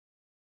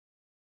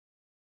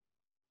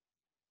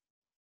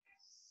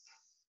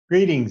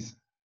Greetings.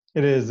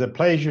 It is a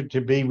pleasure to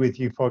be with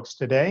you folks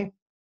today.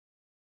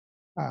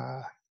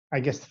 Uh, I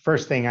guess the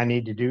first thing I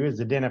need to do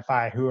is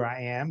identify who I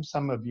am.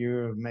 Some of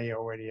you may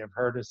already have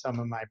heard of some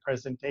of my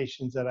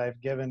presentations that I've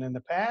given in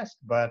the past,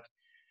 but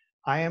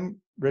I am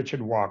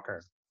Richard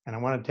Walker, and I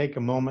want to take a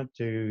moment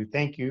to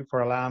thank you for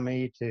allowing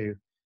me to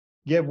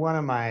give one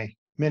of my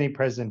many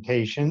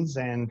presentations.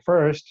 And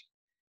first,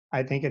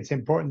 I think it's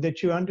important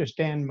that you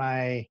understand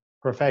my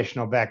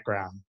professional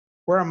background.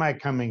 Where am I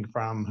coming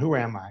from? Who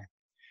am I?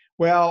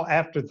 Well,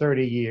 after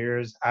 30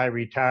 years, I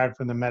retired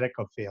from the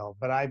medical field,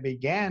 but I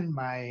began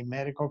my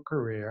medical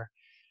career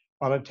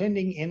while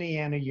attending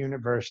Indiana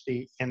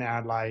University in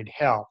Allied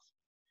Health.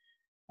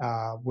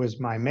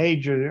 Was my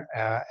major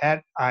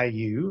at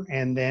IU,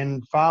 and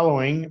then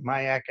following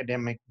my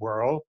academic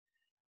world,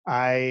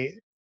 I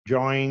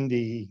joined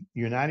the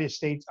United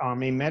States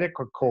Army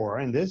Medical Corps,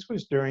 and this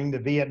was during the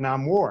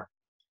Vietnam War.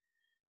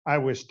 I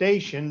was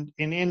stationed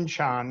in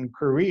Incheon,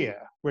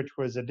 Korea, which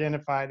was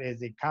identified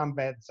as a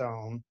combat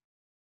zone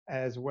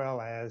as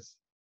well as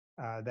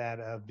that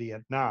of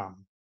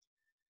Vietnam.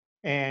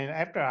 And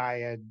after I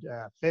had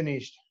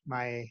finished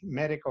my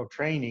medical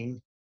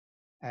training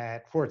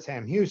at Fort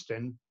Sam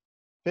Houston,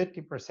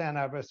 50%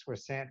 of us were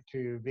sent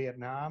to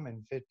Vietnam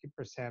and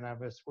 50%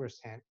 of us were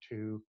sent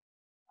to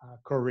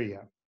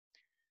Korea.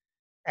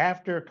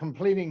 After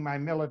completing my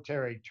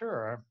military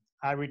tour,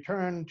 I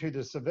returned to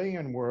the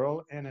civilian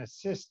world and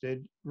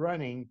assisted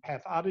running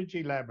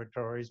pathology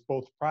laboratories,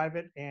 both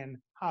private and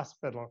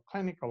hospital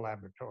clinical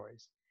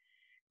laboratories.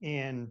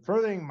 In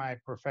furthering my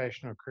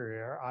professional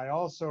career, I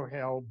also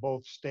held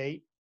both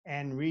state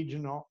and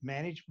regional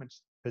management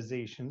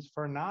positions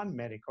for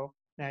non-medical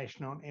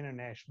national and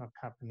international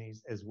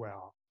companies as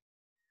well.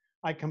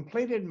 I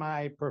completed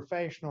my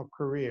professional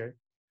career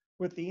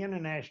with the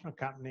international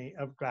company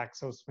of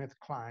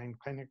GlaxoSmithKline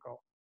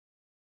Clinical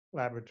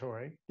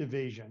Laboratory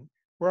Division,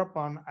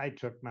 whereupon I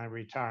took my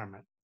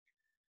retirement.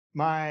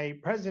 My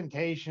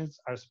presentations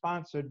are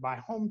sponsored by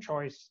Home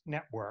Choice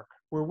Network,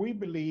 where we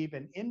believe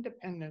in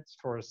independence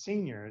for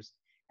seniors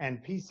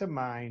and peace of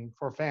mind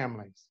for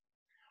families.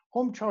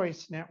 Home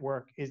Choice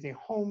Network is a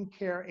home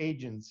care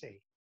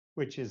agency,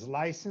 which is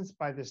licensed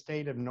by the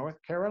state of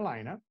North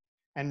Carolina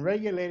and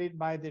regulated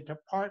by the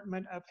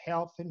Department of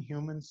Health and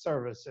Human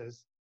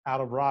Services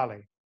out of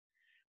Raleigh.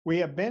 We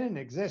have been in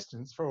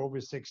existence for over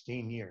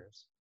 16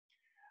 years.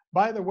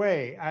 By the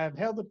way, I have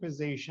held the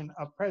position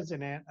of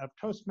president of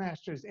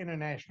Toastmasters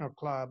International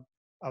Club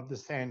of the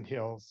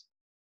Sandhills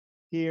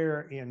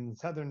here in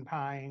Southern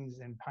Pines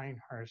and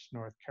Pinehurst,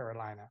 North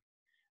Carolina.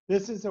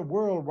 This is a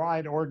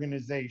worldwide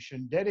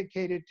organization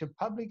dedicated to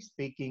public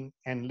speaking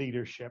and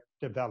leadership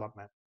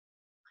development.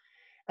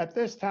 At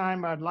this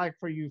time, I'd like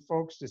for you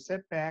folks to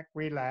sit back,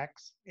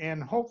 relax,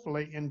 and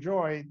hopefully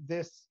enjoy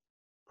this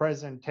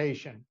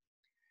presentation.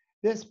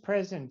 This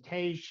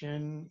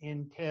presentation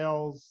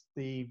entails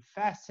the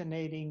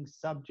fascinating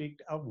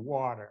subject of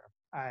water.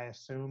 I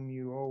assume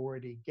you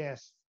already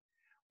guessed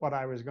what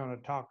I was going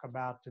to talk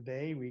about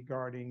today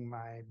regarding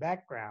my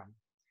background.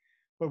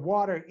 But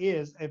water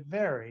is a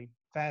very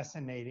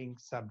fascinating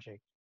subject.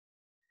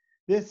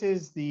 This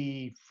is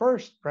the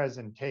first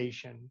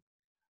presentation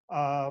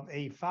of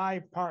a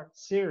 5-part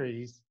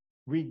series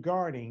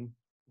regarding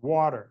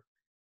water.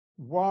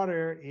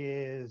 Water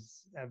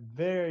is a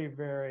very,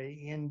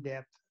 very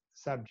in-depth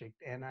subject,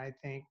 and I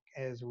think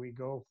as we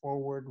go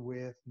forward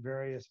with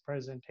various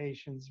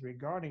presentations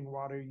regarding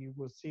water, you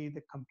will see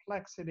the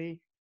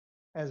complexity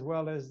as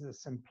well as the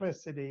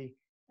simplicity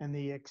and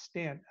the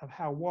extent of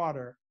how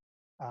water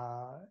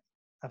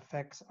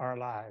affects our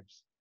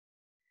lives.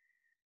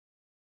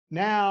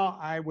 Now,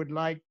 I would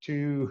like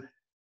to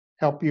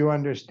help you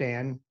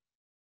understand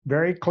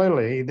very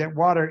clearly that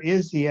water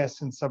is the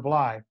essence of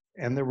life,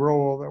 and the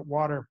role that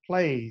water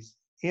plays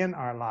in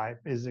our life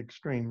is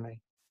extremely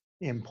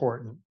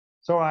important.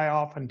 So I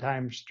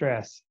oftentimes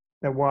stress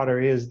that water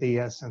is the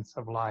essence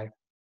of life.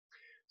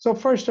 So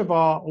first of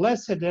all,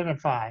 let's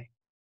identify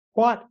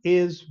what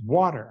is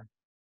water.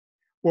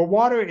 Well,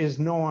 water is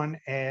known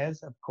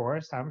as, of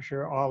course, I'm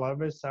sure all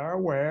of us are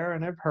aware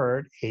and have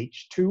heard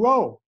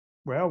H2O.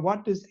 Well,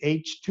 what does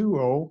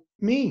H2O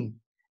mean?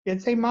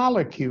 It's a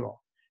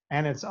molecule,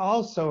 and it's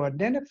also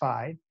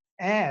identified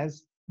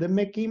as the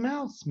Mickey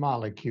Mouse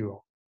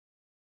molecule.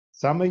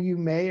 Some of you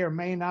may or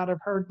may not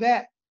have heard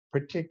that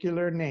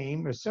particular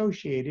name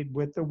associated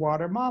with the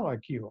water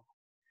molecule.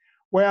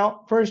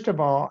 Well, first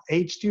of all,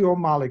 H2O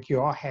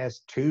molecule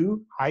has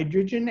 2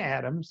 hydrogen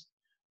atoms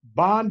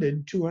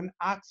bonded to an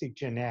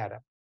oxygen atom.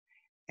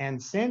 And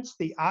since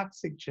the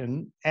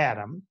oxygen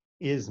atom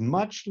is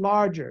much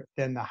larger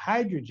than the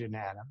hydrogen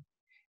atom,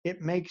 it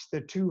makes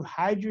the 2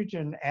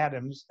 hydrogen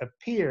atoms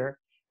appear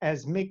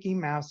as Mickey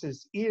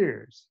Mouse's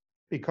ears,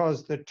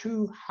 because the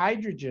 2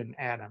 hydrogen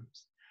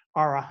atoms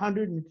are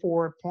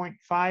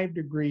 104.5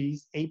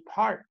 degrees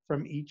apart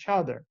from each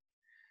other.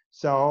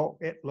 So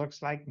it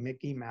looks like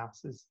Mickey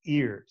Mouse's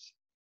ears.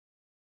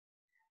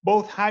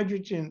 Both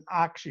hydrogen and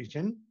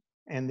oxygen,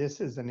 and this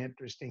is an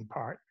interesting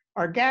part,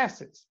 are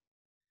gases,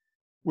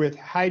 with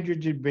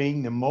hydrogen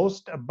being the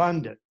most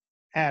abundant.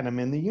 atom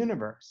in the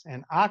universe,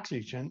 and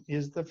oxygen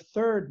is the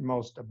third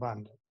most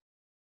abundant.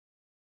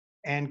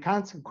 And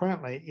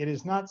consequently, it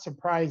is not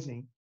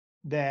surprising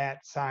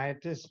that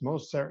scientists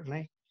most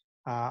certainly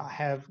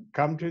have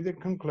come to the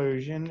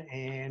conclusion,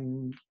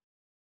 and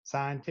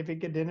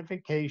scientific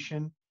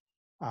identification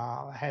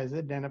has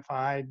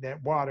identified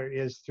that water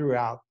is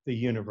throughout the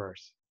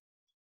universe.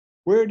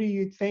 Where do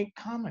you think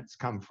comets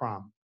come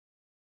from?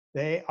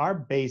 They are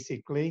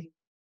basically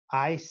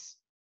ice,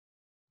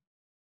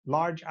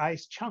 large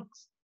ice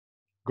chunks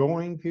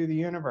going through the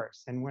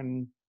universe. And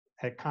when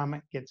a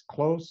comet gets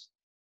close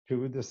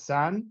to the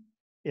sun,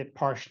 it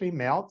partially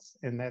melts,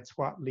 and that's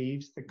what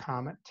leaves the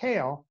comet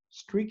tail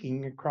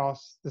streaking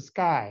across the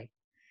sky.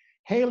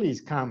 Halley's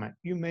Comet,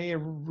 you may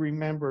have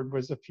remembered,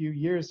 was a few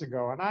years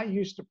ago, and I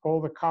used to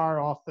pull the car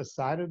off the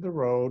side of the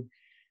road,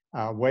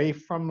 away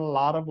from a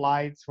lot of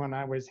lights when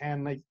I was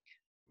handling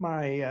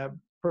my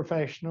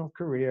professional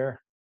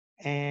career,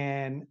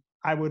 and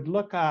I would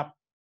look up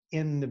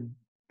in the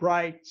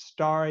bright,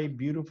 starry,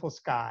 beautiful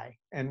sky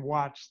and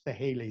watch the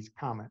Halley's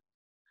Comet.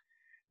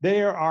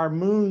 There are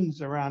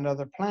moons around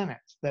other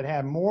planets that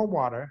have more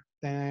water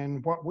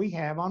than what we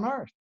have on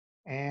Earth.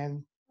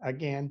 And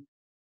again,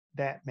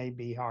 that may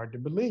be hard to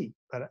believe,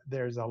 but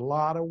there's a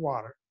lot of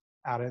water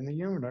out in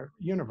the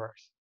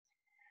universe.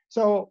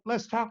 So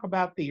let's talk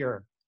about the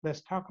Earth.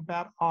 Let's talk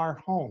about our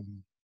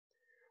home.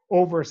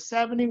 Over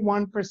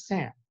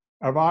 71%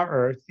 of our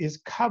Earth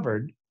is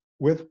covered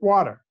with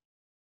water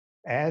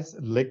as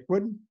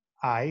liquid,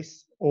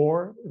 ice,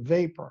 or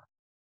vapor.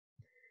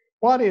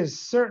 What is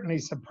certainly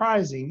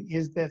surprising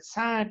is that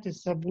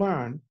scientists have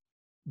learned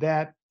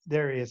that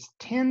there is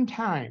 10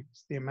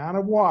 times the amount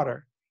of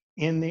water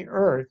in the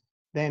Earth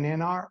than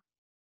in our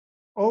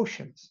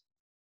oceans.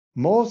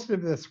 Most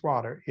of this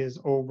water is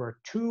over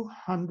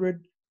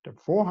 200 to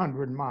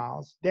 400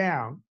 miles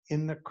down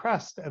in the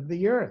crust of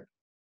the Earth.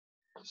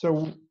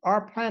 So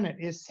our planet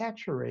is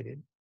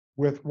saturated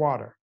with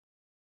water.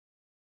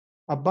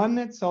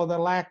 Abundance or the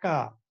lack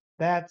of,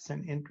 that's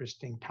an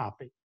interesting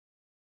topic.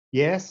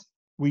 Yes,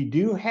 we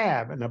do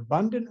have an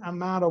abundant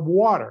amount of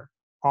water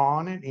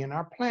on and in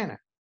our planet.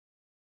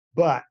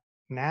 But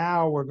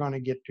now we're going to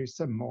get to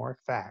some more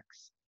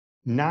facts.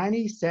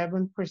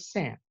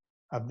 97%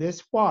 of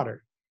this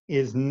water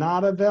is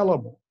not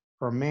available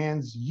for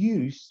man's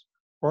use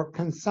or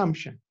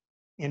consumption.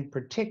 In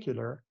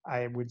particular,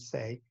 I would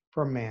say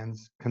for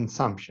man's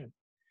consumption.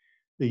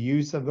 The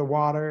use of the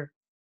water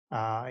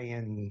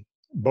in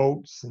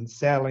boats and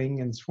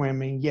sailing and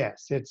swimming,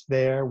 yes, it's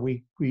there.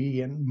 We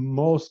in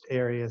most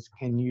areas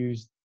can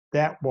use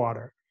that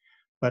water.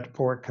 But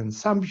for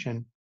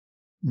consumption,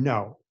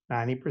 no,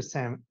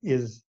 97%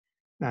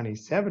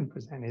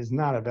 is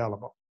not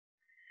available.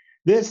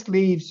 This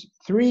leaves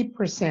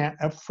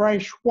 3% of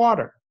fresh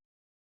water,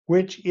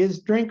 which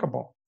is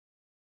drinkable.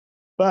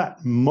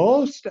 But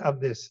most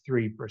of this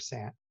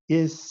 3%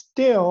 is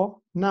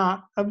still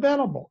not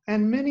available.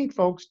 And many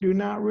folks do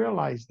not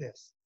realize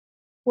this.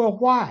 Well,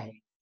 why?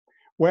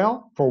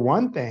 Well, for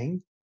one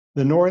thing,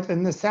 the North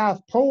and the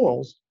South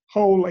poles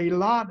hold a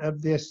lot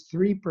of this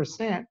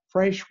 3%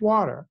 fresh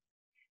water,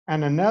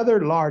 and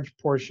another large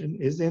portion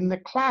is in the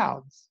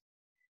clouds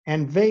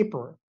and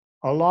vapor,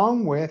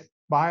 along with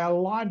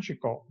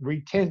biological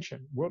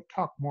retention. We'll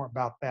talk more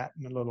about that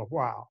in a little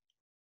while.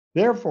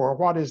 Therefore,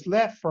 what is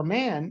left for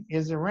man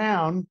is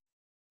around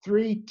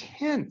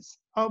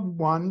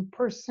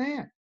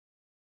 0.3%.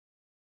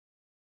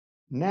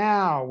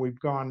 Now we've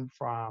gone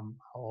from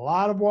a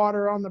lot of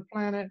water on the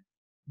planet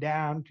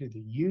down to the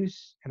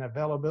use and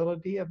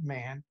availability of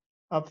man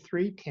of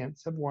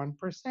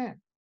 0.3%.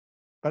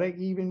 But it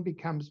even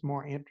becomes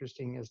more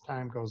interesting as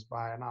time goes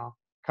by, and I'll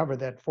cover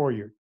that for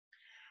you.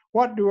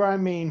 What do I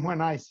mean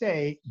when I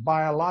say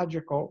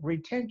biological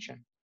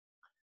retention?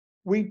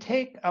 We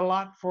take a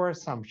lot for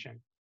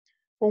assumption.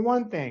 For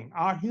one thing,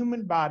 our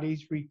human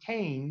bodies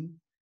retain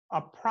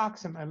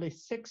approximately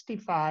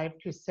 65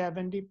 to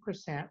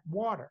 70%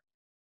 water.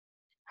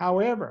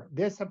 However,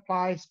 this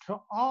applies to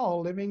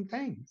all living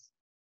things.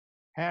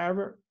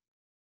 However,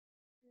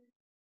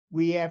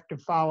 we have to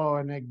follow,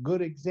 and a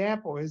good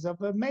example is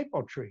of a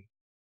maple tree,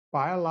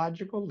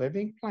 biological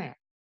living plant.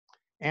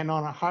 And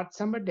on a hot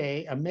summer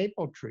day, a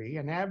maple tree,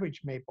 an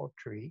average maple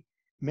tree,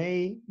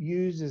 may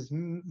use as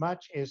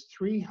much as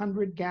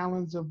 300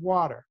 gallons of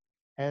water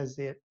as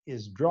it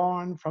is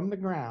drawn from the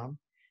ground,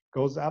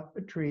 goes up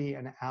the tree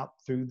and out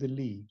through the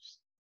leaves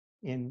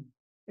in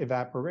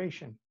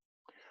evaporation.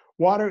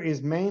 Water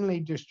is mainly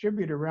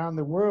distributed around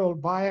the world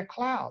via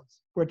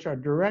clouds, which are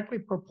directly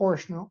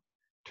proportional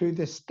to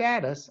the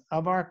status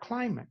of our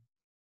climate.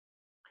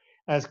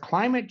 As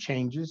climate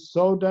changes,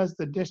 so does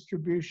the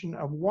distribution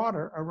of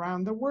water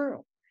around the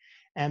world.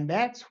 And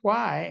that's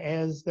why,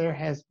 as there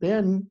has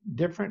been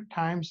different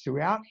times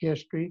throughout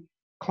history,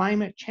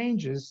 climate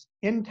changes,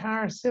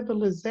 entire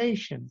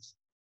civilizations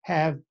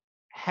have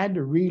had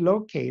to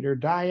relocate or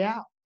die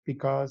out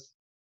because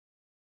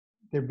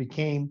there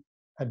became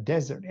a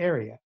desert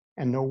area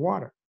and no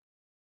water.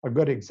 A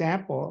good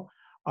example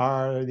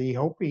are the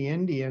Hopi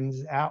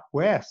Indians out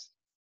west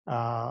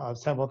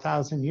several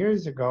thousand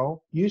years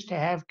ago used to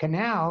have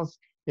canals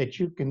that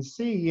you can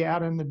see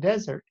out in the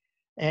desert,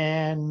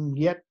 and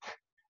yet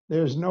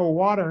there's no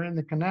water in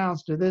the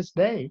canals to this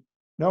day.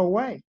 No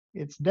way.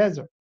 It's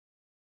desert.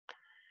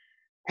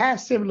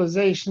 Past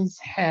civilizations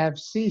have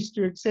ceased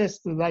to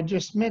exist, as I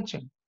just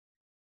mentioned.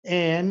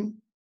 And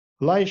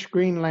lush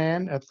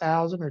Greenland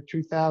 1,000 or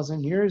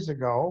 2,000 years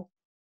ago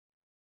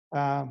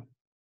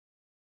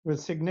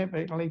was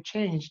significantly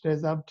changed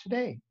as of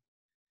today.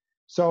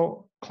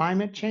 So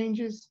climate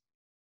changes,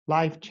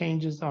 life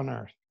changes on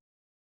Earth.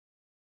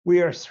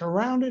 We are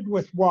surrounded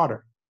with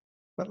water,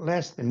 but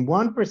less than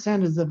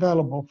 1% is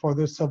available for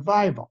the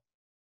survival.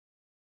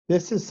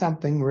 This is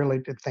something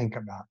really to think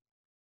about.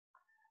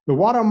 The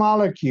water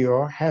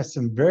molecule has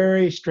some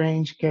very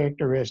strange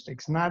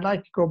characteristics, and I'd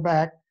like to go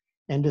back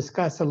and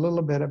discuss a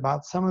little bit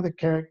about some of the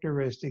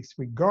characteristics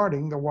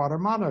regarding the water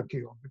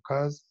molecule,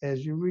 because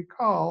as you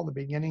recall, the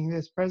beginning of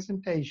this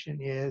presentation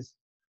is,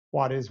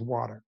 what is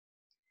water?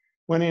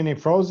 When in a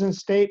frozen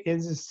state, it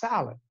is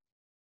solid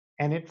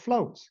and it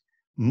floats.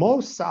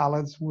 Most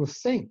solids will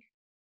sink,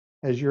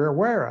 as you're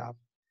aware of,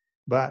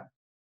 but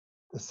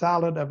the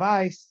solid of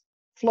ice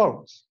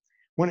floats.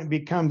 When it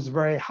becomes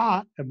very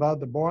hot,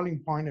 above the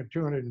boiling point of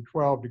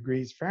 212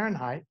 degrees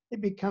Fahrenheit,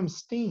 it becomes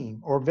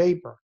steam or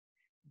vapor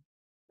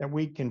that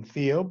we can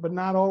feel but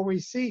not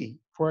always see.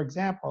 For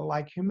example,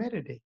 like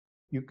humidity.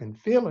 You can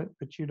feel it,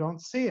 but you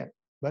don't see it,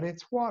 but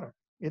it's water.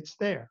 It's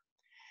there.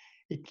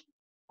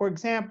 For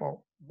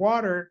example,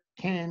 water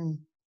can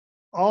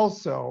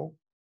also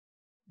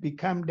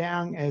become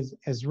down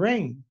as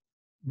rain,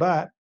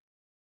 but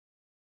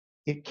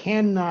it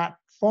cannot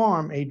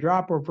form a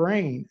drop of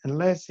rain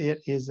unless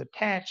it is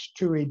attached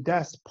to a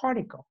dust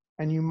particle.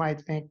 And you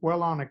might think,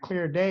 well, on a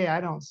clear day,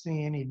 I don't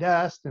see any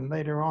dust, and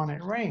later on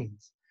it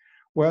rains.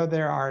 Well,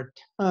 there are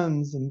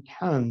tons and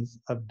tons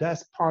of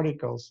dust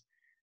particles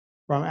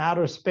from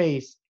outer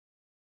space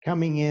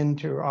coming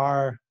into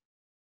our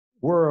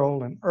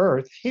world and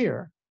Earth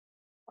here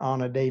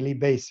on a daily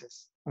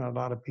basis. And a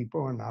lot of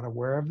people are not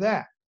aware of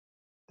that.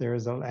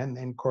 And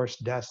of course,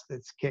 dust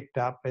that's kicked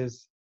up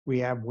as we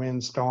have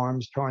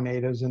windstorms,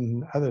 tornadoes,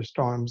 and other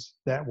storms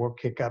that will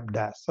kick up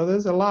dust. So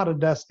there's a lot of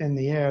dust in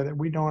the air that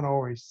we don't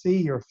always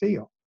see or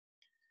feel.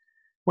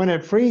 When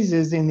it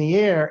freezes in the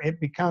air, it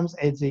becomes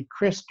as a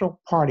crystal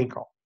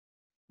particle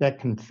that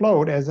can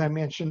float, as I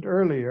mentioned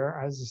earlier,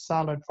 as a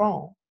solid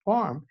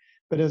form,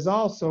 but is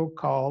also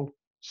called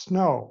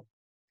snow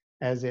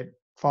as it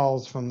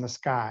falls from the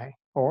sky,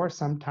 or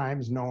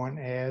sometimes known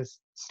as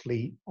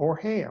sleet or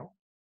hail.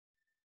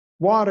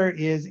 Water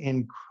is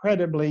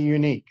incredibly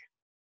unique.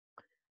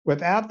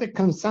 Without the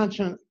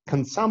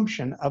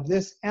consumption of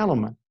this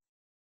element,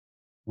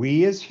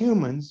 we as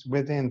humans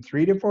within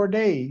 3 to 4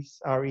 days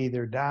are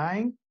either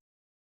dying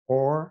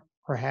or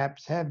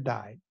perhaps have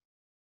died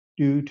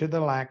due to the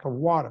lack of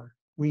water.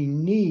 We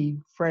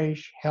need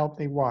fresh,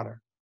 healthy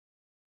water.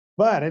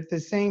 But at the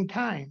same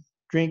time,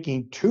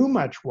 drinking too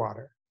much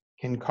water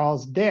can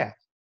cause death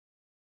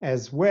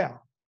as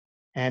well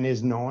and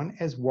is known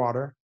as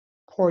water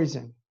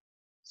poison.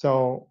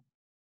 So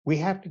we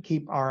have to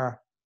keep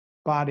our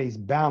bodies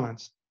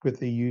balanced with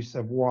the use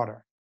of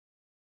water.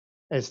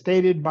 As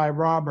stated by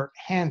Robert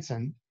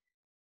Hansen,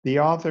 the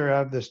author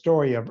of The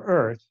Story of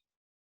Earth,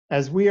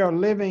 as we are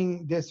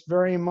living this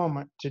very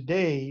moment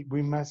today,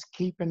 we must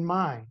keep in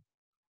mind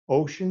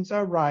oceans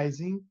are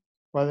rising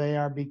while they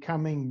are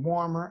becoming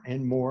warmer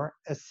and more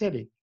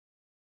acidic.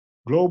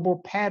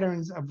 Global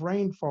patterns of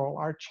rainfall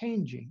are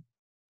changing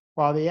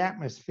while the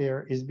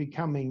atmosphere is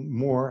becoming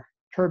more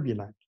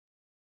turbulent.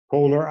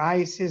 Polar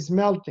ice is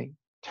melting,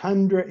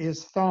 tundra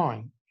is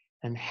thawing,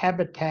 and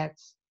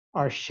habitats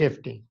are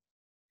shifting.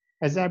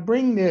 As I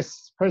bring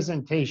this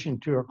presentation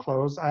to a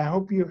close, I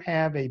hope you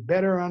have a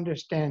better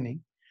understanding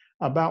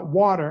about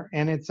water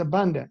and its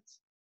abundance,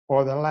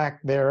 or the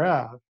lack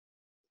thereof.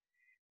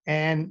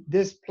 And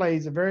this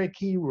plays a very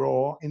key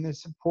role in the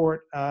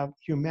support of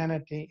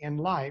humanity and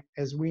life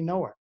as we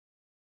know it.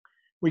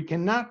 We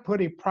cannot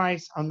put a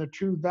price on the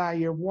true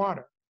value of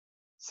water.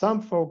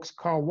 Some folks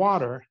call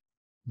water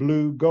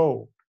blue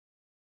gold.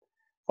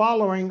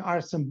 Following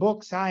are some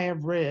books I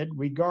have read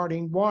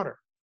regarding water.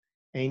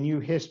 A New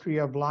History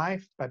of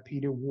Life by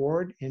Peter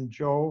Ward and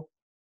Joe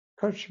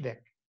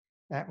Kirchvik.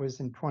 That was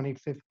in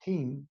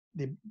 2015.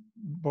 The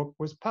book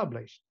was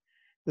published.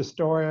 The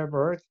Story of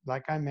Earth,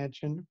 like I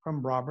mentioned,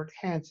 from Robert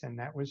Hansen.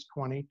 That was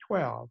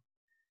 2012.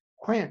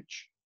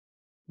 Quench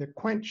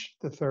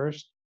the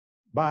Thirst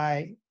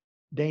by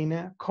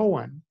Dana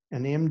Cohen,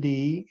 an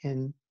MD,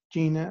 and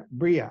Gina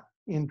Bria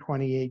in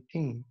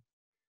 2018.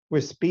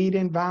 With Speed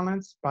and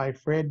Violence by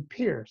Fred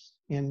Pierce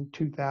in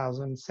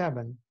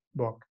 2007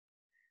 book.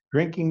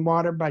 Drinking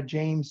Water by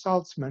James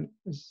Saltzman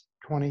is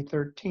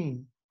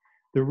 2013.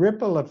 The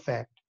Ripple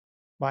Effect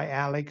by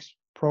Alex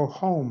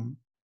Prohome,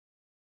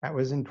 that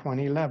was in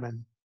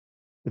 2011.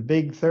 The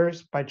Big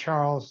Thirst by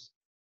Charles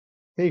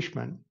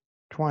Fishman,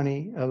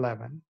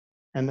 2011.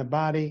 And The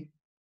Body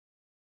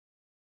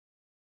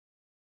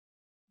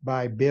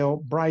by Bill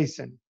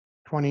Bryson,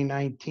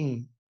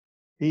 2019.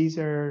 These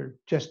are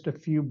just a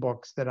few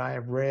books that I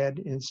have read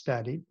and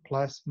studied,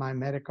 plus my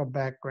medical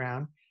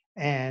background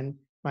and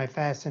my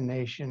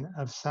fascination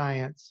of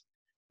science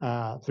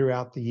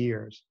throughout the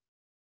years.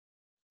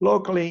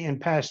 Locally, in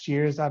past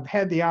years, I've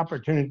had the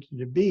opportunity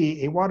to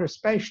be a water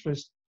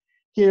specialist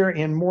here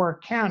in Moore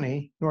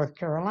County, North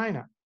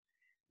Carolina,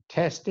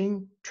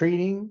 testing,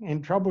 treating,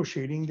 and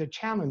troubleshooting the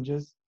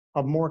challenges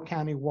of Moore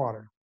County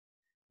water,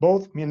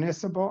 both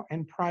municipal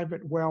and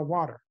private well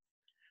water.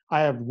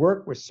 I have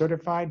worked with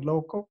certified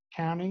local,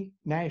 county,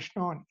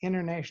 national, and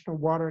international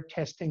water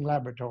testing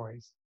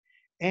laboratories.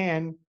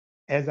 And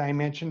as I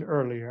mentioned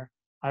earlier,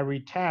 I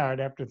retired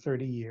after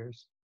 30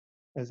 years,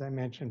 as I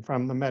mentioned,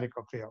 from the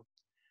medical field.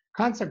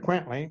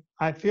 Consequently,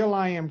 I feel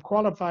I am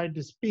qualified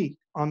to speak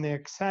on the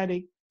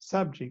exciting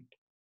subject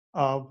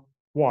of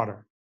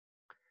water.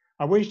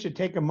 I wish to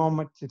take a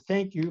moment to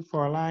thank you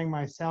for allowing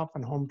myself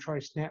and Home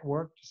Choice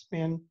Network to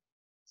spend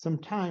some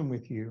time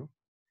with you.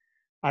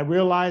 I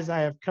realize I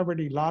have covered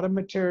a lot of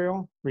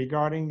material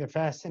regarding the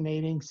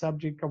fascinating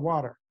subject of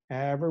water.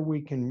 However, we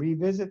can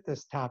revisit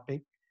this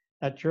topic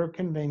at your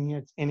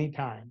convenience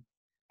anytime.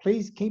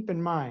 Please keep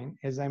in mind,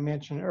 as I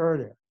mentioned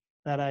earlier,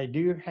 that I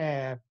do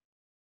have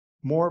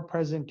more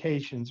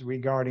presentations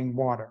regarding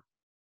water.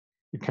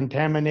 The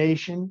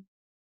contamination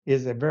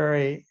is a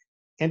very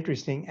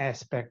interesting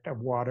aspect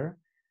of water.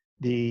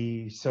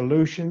 The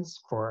solutions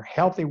for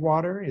healthy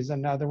water is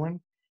another one.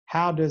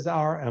 How does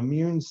our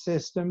immune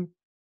system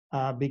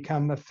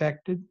become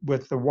affected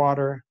with the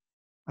water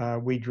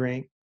we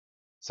drink?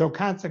 So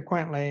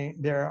consequently,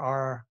 there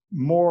are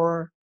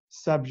more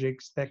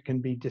subjects that can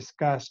be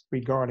discussed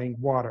regarding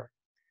water.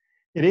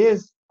 It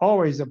is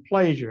always a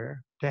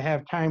pleasure to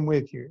have time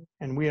with you,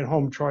 and we at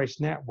Home Choice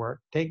Network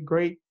take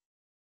great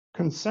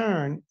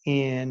concern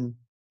in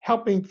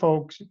helping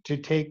folks to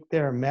take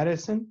their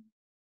medicine,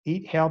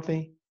 eat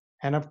healthy,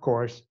 and of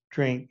course,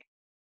 drink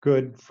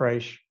good,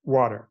 fresh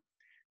water.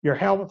 Your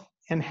health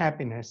and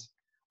happiness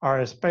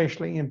are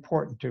especially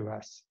important to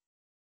us.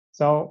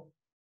 So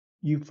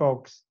you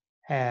folks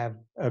have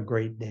a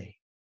great day.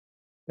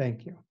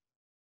 Thank you.